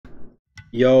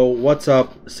Yo, what's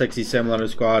up, Sexy Sam Leonard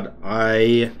Squad?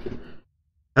 I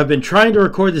have been trying to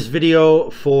record this video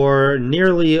for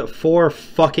nearly 4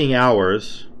 fucking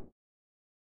hours.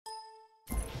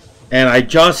 And I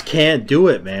just can't do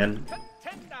it, man.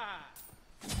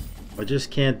 I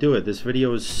just can't do it. This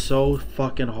video is so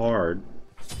fucking hard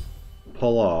to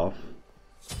pull off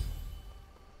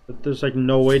that there's like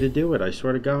no way to do it, I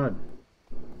swear to God.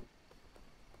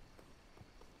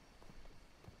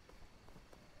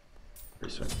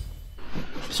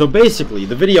 So basically,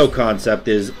 the video concept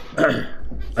is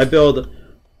I build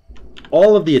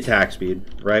all of the attack speed,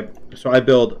 right? So I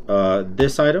build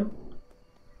this item,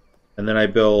 and then I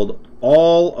build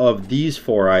all of these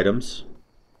 4 items,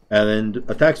 and then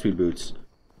attack speed boots,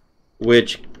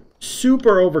 which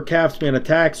super overcaps me on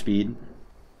attack speed.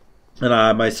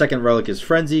 And my second relic is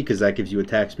Frenzy, because that gives you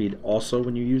attack speed also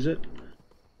when you use it.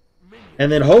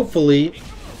 And then hopefully,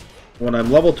 when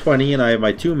I'm level 20 and I have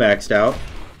my 2 maxed out,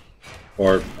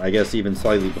 or I guess even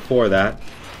slightly before that,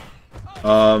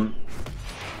 I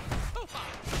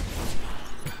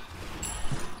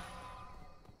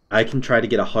can try to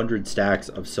get 100 stacks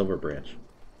of Silverbranch.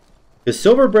 Because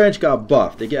Silverbranch got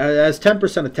buffed. It has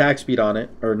 10% attack speed on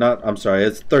it. Or not, I'm sorry,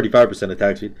 it's 35%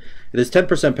 attack speed. It has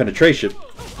 10% penetration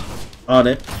on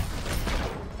it.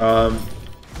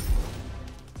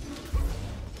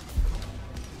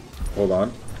 Hold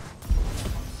on.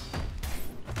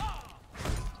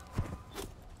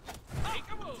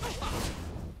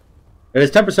 It has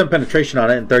 10% penetration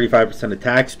on it and 35%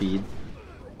 attack speed.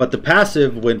 But the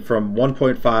passive went from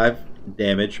 1.5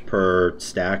 damage per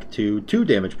stack to 2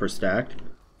 damage per stack.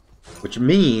 Which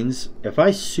means if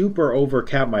I super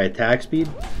overcap my attack speed,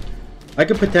 I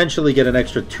could potentially get an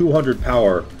extra 200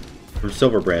 power from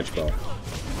Silverbranch Bow.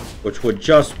 Which would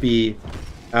just be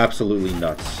absolutely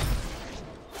nuts.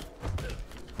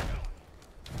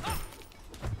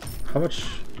 How much?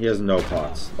 He has no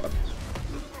pots left.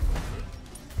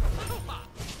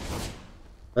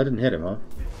 That didn't hit him, huh?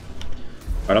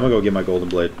 Alright, I'm gonna go get my golden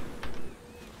blade.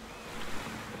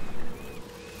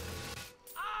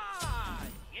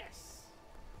 Yes.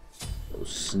 Go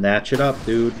snatch it up,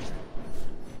 dude.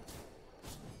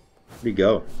 Where'd he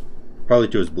go? Probably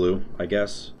to his blue, I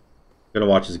guess. Gonna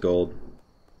watch his gold.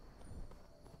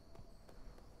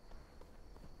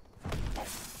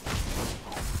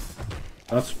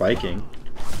 Not spiking.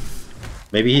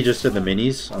 Maybe he just did the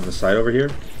minis on the side over here.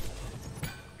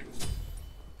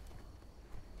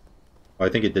 I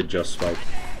think it did just spike.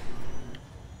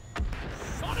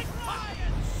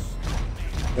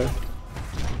 Okay.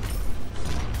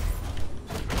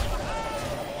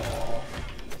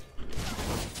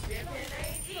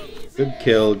 Good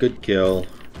kill, good kill.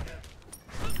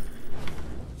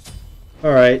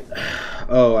 Alright.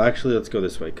 Oh, actually, let's go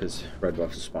this way because red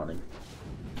buff is spawning.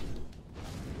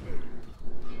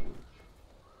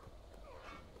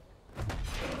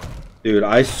 Dude,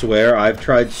 I swear I've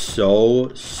tried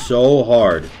so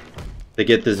hard to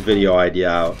get this video idea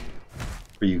out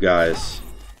for you guys.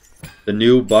 The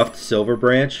new buffed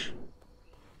Silverbranch.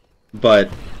 But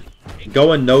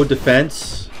going no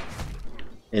defense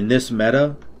in this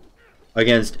meta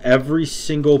against every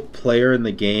single player in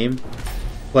the game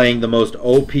playing the most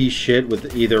OP shit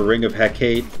with either Ring of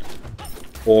Hecate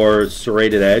or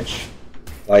Serrated Edge.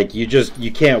 Like, you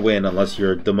can't win unless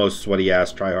you're the most sweaty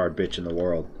ass tryhard bitch in the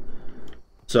world.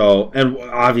 So, and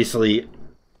obviously,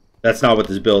 that's not what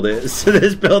this build is.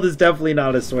 This build is definitely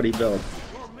not a sweaty build.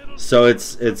 So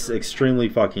it's extremely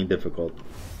fucking difficult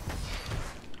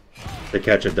to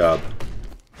catch a dub.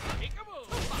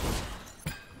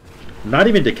 Not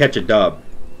even to catch a dub,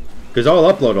 because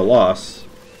I'll upload a loss.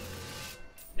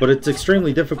 But it's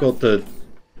extremely difficult to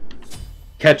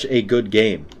catch a good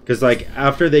game. Because, like,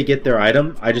 after they get their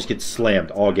item, I just get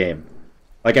slammed all game.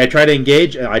 Like, I try to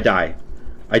engage, and I die.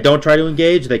 I don't try to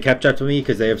engage, they catch up to me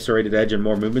because they have Serrated Edge and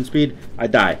more movement speed, I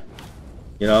die.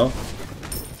 You know?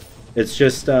 It's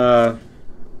just,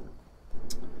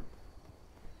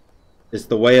 it's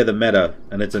the way of the meta,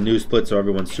 and it's a new split, so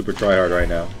everyone's super tryhard right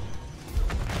now.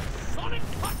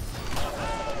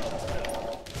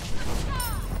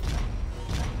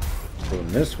 Going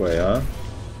this way, huh?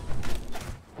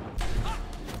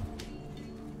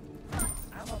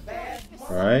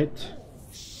 Alright.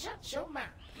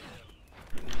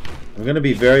 I'm gonna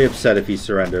be very upset if he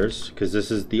surrenders, because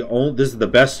this is the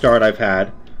best start I've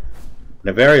had in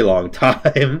a very long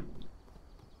time.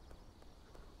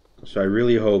 So I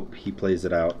really hope he plays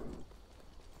it out.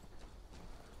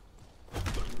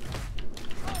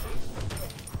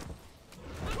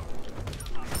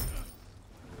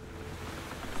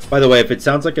 By the way, if it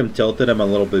sounds like I'm tilted, I'm a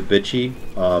little bit bitchy.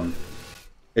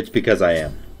 It's because I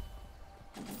am.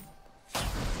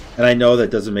 And I know that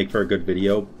doesn't make for a good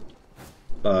video,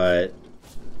 but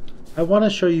I want to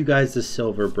show you guys the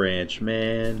Silver Branch,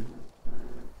 man.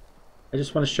 I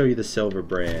just want to show you the Silver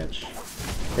Branch.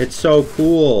 It's so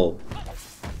cool.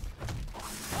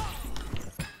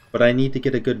 But I need to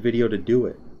get a good video to do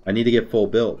it. I need to get full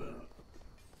build.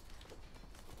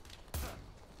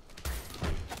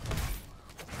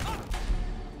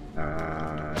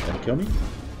 Don't kill me.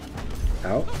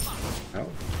 Ow. Ow.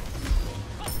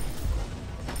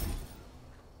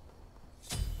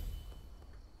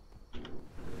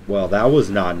 Well, that was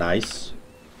not nice.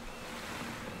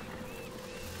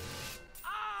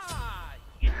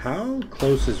 How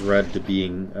close is red to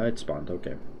being... it spawned,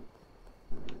 okay.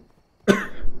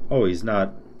 Oh, he's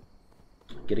not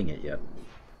getting it yet.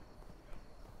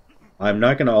 I'm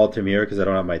not going to ult him here because I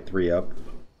don't have my 3 up.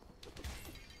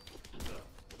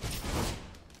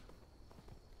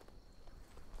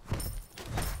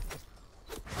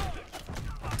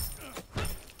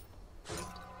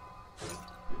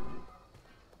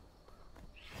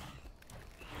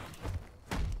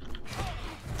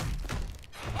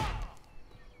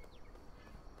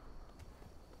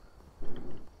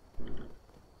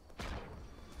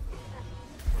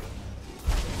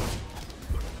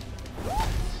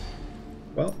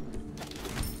 Well,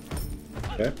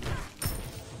 okay.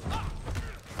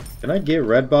 Can I get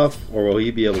red buff, or will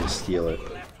he be able to steal it?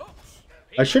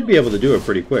 I should be able to do it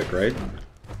pretty quick, right?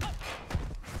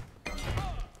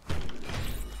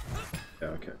 Yeah,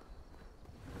 okay.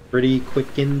 Pretty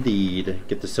quick indeed.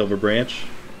 Get the Silver Branch.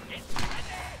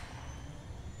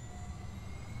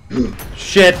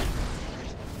 Shit!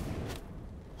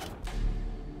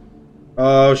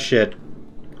 Oh, shit.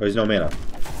 Oh, he's no mana.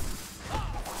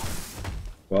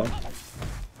 Well,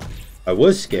 I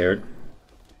was scared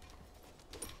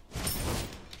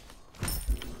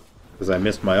because I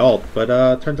missed my ult, but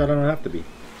turns out I don't have to be.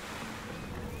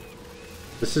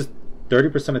 This is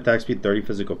 30% attack speed, 30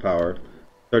 physical power,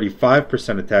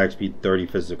 35% attack speed, 30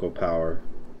 physical power,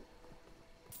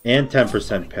 and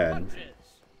 10% pen.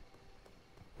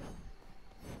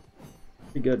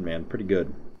 Pretty good, man. Pretty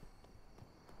good.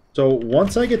 So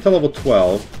once I get to level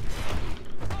 12...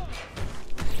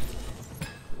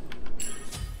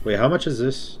 Wait, how much is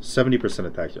this? 70%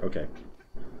 attack. Okay.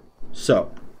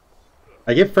 So,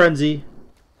 I get Frenzy.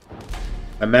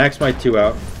 I max my 2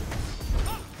 out.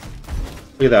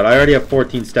 Look at that. I already have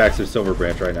 14 stacks of Silver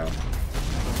Branch right now.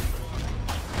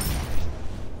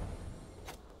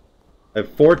 I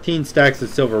have 14 stacks of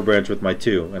Silver Branch with my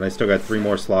 2, and I still got 3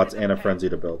 more slots and a Frenzy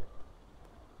to build.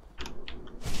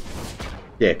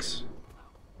 Dicks.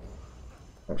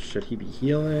 Oh, should he be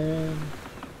healing?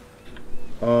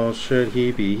 Oh, should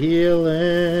he be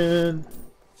healing?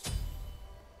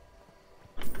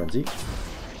 Frenzy.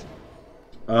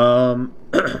 I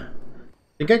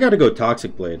think I gotta go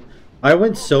Toxic Blade. I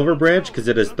went Silver Branch because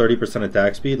it has 30%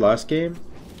 attack speed last game.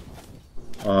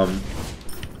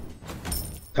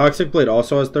 Toxic Blade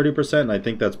also has 30%, and I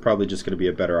think that's probably just gonna be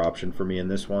a better option for me in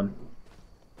this one.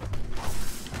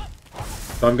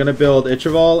 So I'm gonna build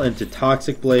Ichival into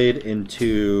Toxic Blade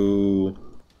into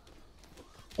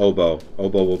Oboe.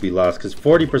 Oboe will be last because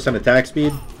 40% attack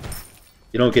speed.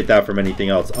 You don't get that from anything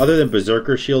else other than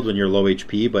Berserker Shield when you're low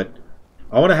HP. But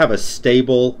I want to have a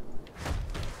stable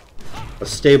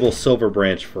Silver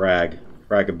Branch frag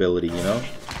ability. You know.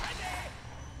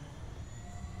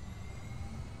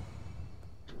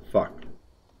 Fuck.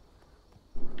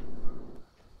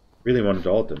 Really wanted to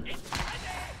ult him.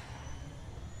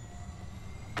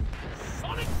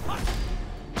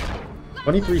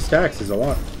 23 stacks is a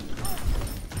lot.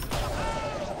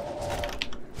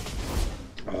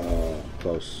 Oh,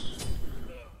 close.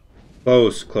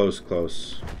 Close, close,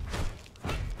 close.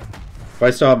 If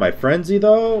I still have my Frenzy,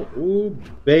 though, ooh,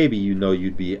 baby, you know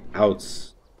you'd be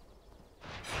outs.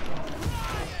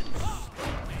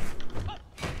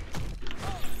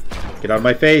 Get out of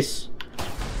my face.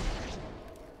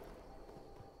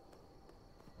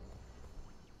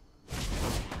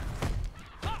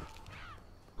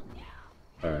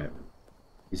 Alright.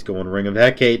 He's going Ring of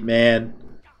Hecate, man.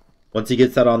 Once he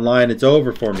gets that online, it's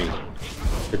over for me.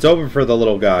 It's over for the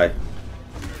little guy.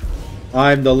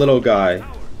 I'm the little guy.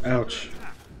 Ouch.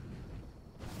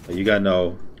 You got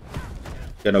no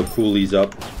coolies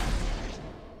up.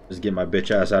 Just get my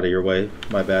bitch ass out of your way.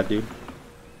 My bad, dude.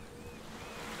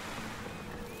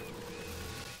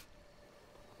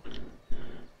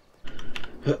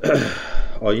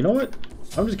 Oh, you know what?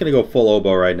 I'm just gonna go full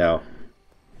Oboe right now.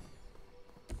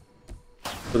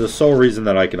 For the sole reason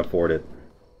that I can afford it.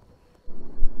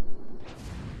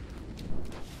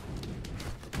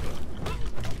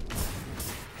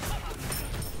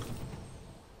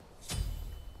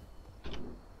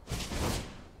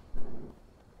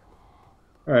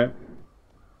 Alright.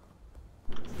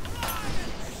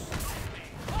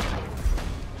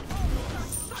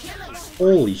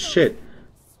 Holy shit.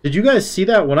 Did you guys see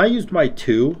that? When I used my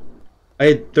 2, I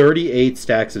had 38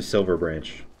 stacks of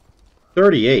SILVERBRANCH.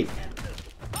 38.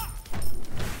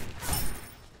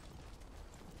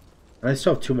 And I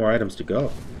still have 2 more items to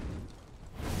go.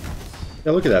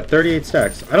 Yeah, look at that. 38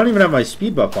 stacks. I don't even have my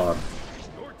speed buff on.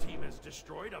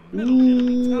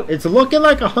 Ooh, it's looking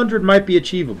like 100 might be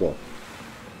achievable.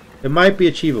 It might be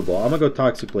achievable. I'm gonna go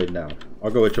Toxic Blade now. I'll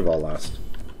go Ichaival last.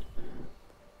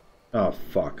 Oh,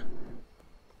 fuck.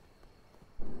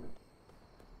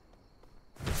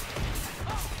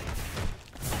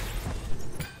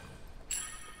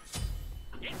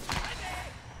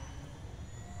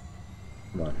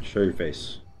 Come on, show your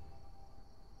face.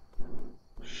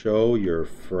 Show your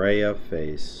Freya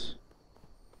face.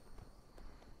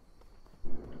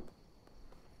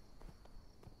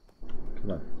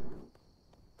 Come on.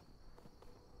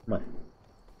 Come on.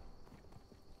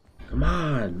 Come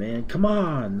on, man. Come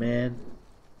on, man.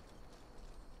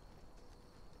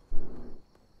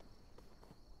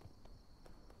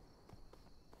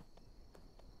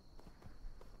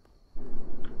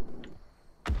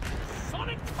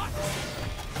 Sonic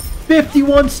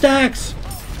 51 stacks.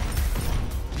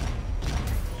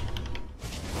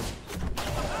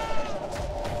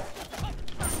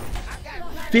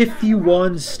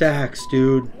 $51 stacks,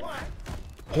 dude.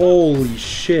 Holy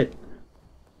shit.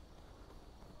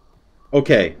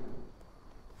 Okay.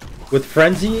 With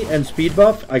Frenzy and Speed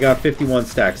Buff, I got 51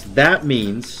 stacks. That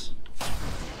means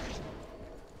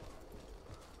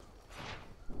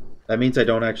I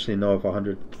don't actually know if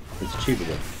 100 is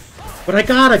achievable. But I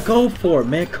gotta go for it,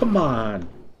 man. Come on.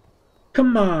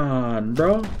 Come on,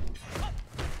 bro.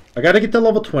 I gotta get to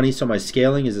level 20 so my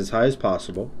scaling is as high as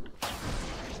possible.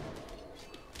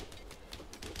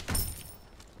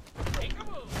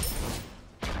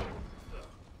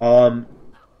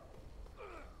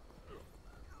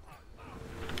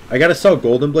 I gotta sell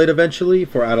Golden Blade eventually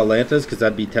for Atalanta's because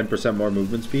that'd be 10% more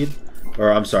movement speed. Or,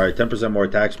 I'm sorry, 10% more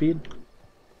attack speed.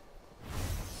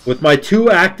 With my 2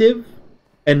 active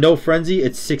and no Frenzy,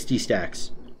 it's 60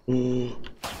 stacks.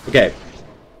 Okay.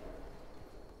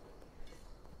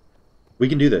 We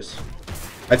can do this.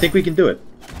 I think we can do it.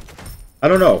 I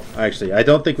don't know, actually. I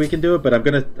don't think we can do it, but I'm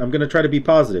gonna try to be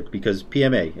positive because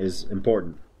PMA is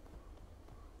important.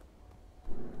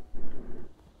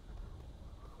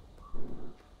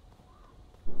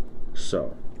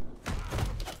 So,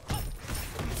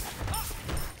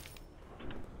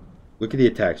 look at the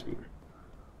attack speed.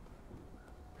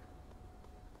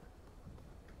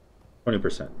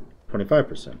 20%,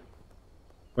 25%,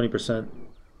 20%,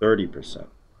 30%.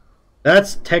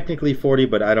 That's technically 40,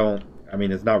 but I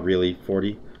mean, it's not really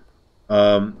 40.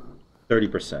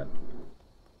 30%.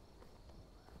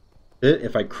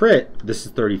 If I crit, this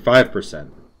is 35%.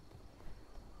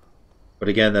 But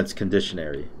again, that's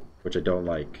conditionary, which I don't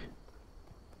like.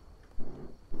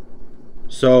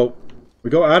 So, we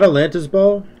go Atalanta's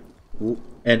Bow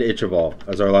and Ichaival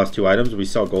as our last 2 items. We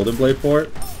sell Golden Blade for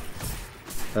it.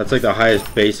 That's like the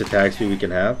highest base attack speed we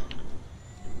can have.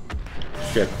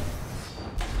 Shit.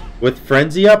 With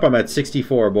Frenzy up, I'm at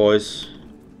 64, boys.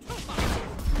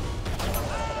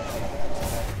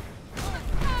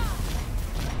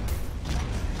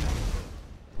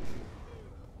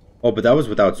 Oh, but that was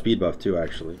without speed buff too,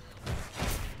 actually.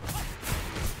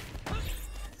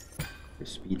 The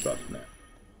speed buff, man.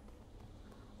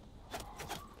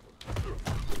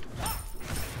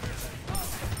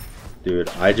 Dude,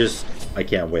 I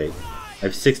can't wait. I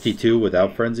have 62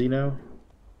 without Frenzy now.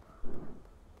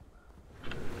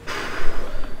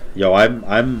 Yo,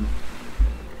 I'm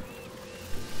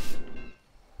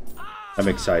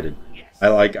excited.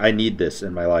 I need this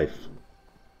in my life.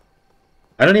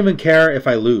 I don't even care if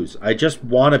I lose. I just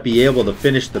want to be able to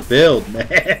finish the build,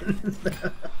 man.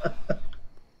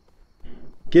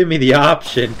 Give me the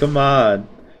option. Come on.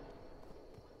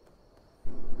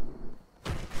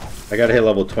 I gotta hit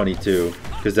level 22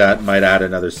 because that might add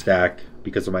another stack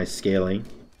because of my scaling.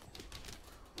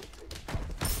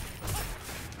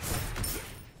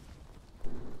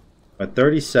 I'm at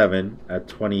 37 at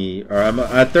 20, or I'm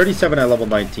at 37 at level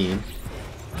 19.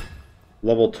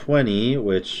 Level 20,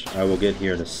 which I will get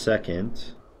here in a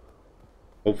second.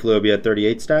 Hopefully I'll be at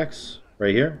 38 stacks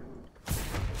right here.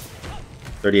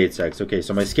 38 stacks. Okay,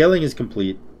 so my scaling is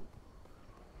complete.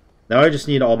 Now I just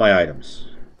need all my items.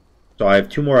 So I have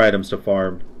 2 more items to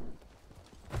farm.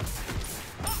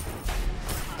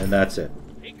 And that's it.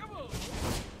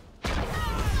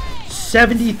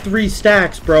 73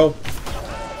 stacks, bro.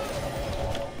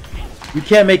 You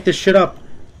can't make this shit up.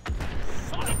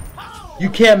 You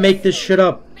can't make this shit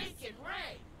up.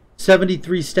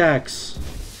 73 stacks.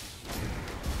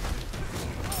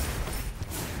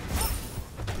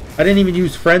 I didn't even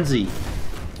use Frenzy.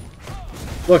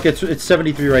 Look, it's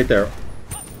 73 right there.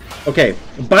 Okay,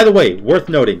 by the way, worth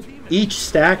noting, each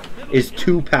stack is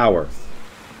 2 power.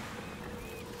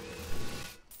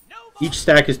 Each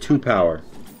stack is 2 power.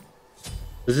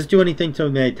 Does this do anything to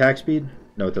my attack speed?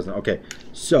 No, it doesn't. Okay,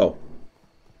 so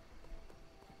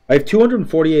I have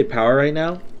 248 power right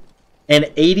now,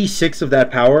 and 86 of that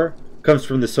power comes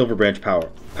from the SilverBranch power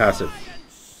passive.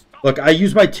 Look, I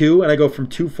use my 2, and I go from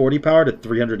 240 power to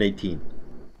 318.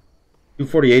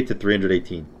 248 to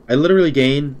 318. I literally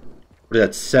gain, what is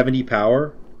that, 70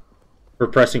 power for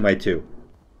pressing my 2.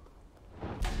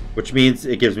 Which means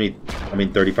it gives me,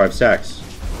 35 stacks.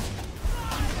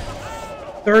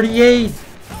 38!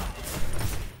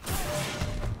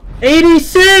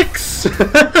 86!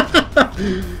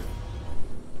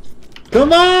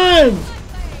 Come on!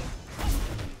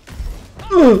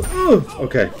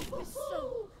 Okay.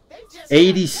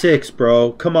 86,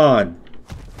 bro. Come on.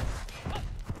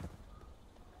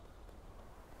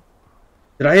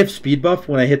 Did I have speed buff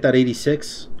when I hit that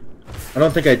 86? I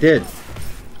don't think I did.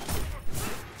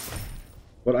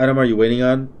 What item are you waiting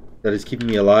on that is keeping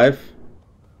me alive?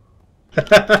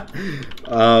 The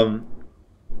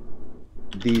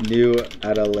new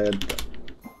Atalanta.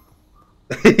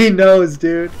 He knows,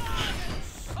 dude.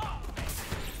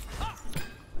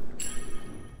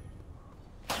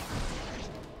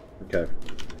 Okay.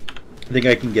 I think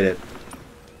I can get it.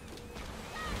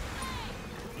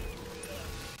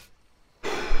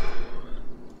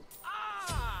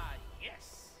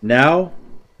 Now,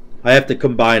 I have to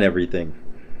combine everything.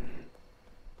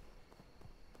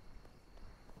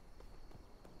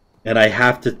 And I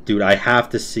have to, dude, I have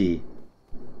to see.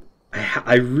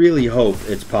 I really hope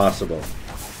it's possible.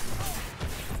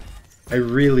 I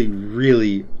really,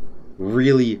 really,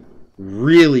 really,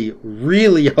 really,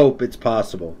 really hope it's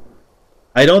possible.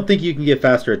 I don't think you can get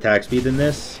faster attack speed than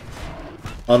this.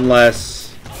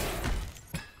 Unless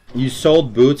you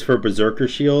sold boots for Berserker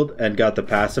Shield and got the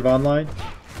passive online.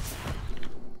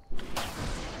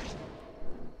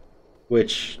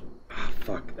 Which, oh,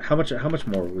 fuck, how much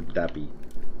more would that be?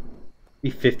 Be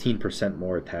 15%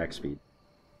 more attack speed.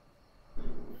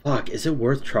 Fuck, is it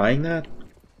worth trying that?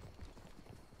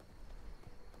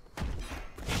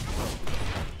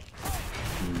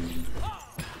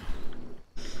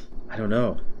 I don't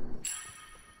know.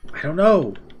 I don't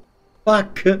know.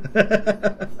 Fuck.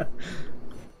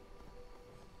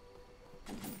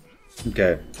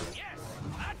 Okay.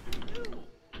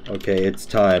 Okay, it's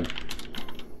time.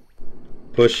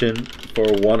 Pushing for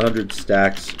 100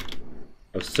 stacks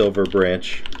of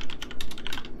SilverBranch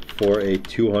for a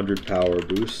 200 power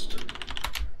boost.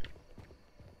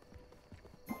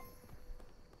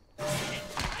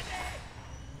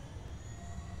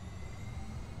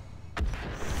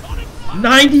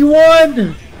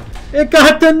 $91! It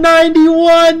got to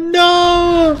 91!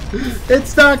 No!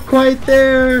 It's not quite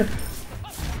there!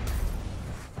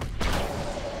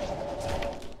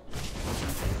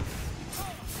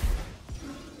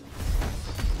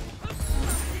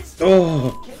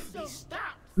 Oh!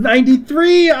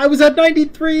 93! I was at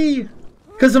 93!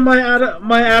 Because of my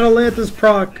Atalanta's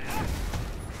proc.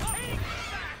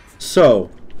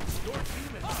 So,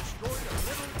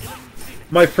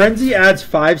 my Frenzy adds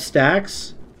 5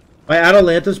 stacks. My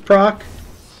Atalanta's proc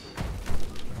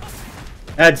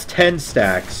adds 10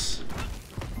 stacks.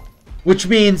 Which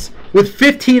means, with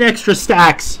 15 extra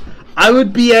stacks, I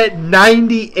would be at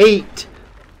 98.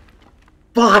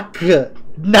 Fuck!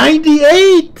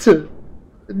 98!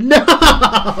 No!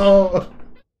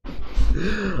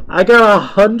 I got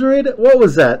 100? What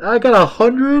was that? I got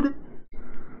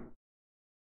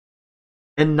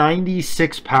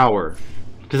 196 power.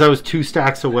 Because I was 2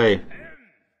 stacks away.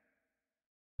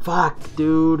 Fuck,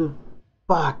 dude.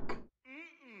 Fuck.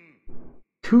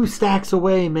 2 stacks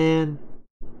away, man.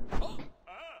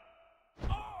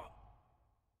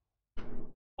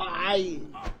 Why?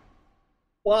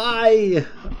 Why?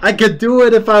 I could do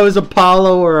it if I was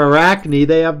Apollo or Arachne.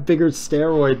 They have bigger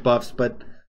steroid buffs, but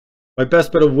my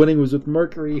best bet of winning was with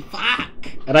Mercury. Fuck!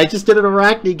 And I just did an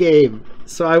Arachne game.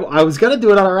 So I was gonna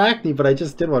do it on Arachne, but I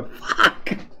just did one.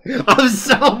 Fuck! I'm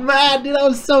so mad, dude. I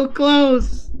was so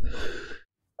close.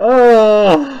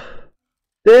 Oh,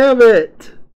 damn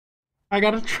it. I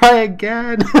gotta try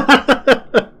again.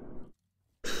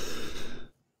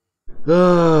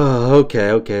 Oh,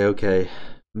 okay.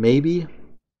 Maybe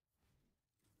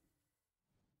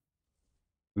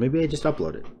I just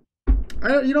upload it.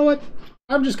 You know what?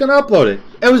 I'm just gonna upload it.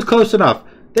 It was close enough.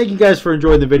 Thank you guys for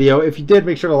enjoying the video. If you did,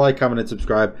 make sure to like, comment, and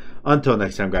subscribe. Until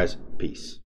next time, guys.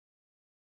 Peace.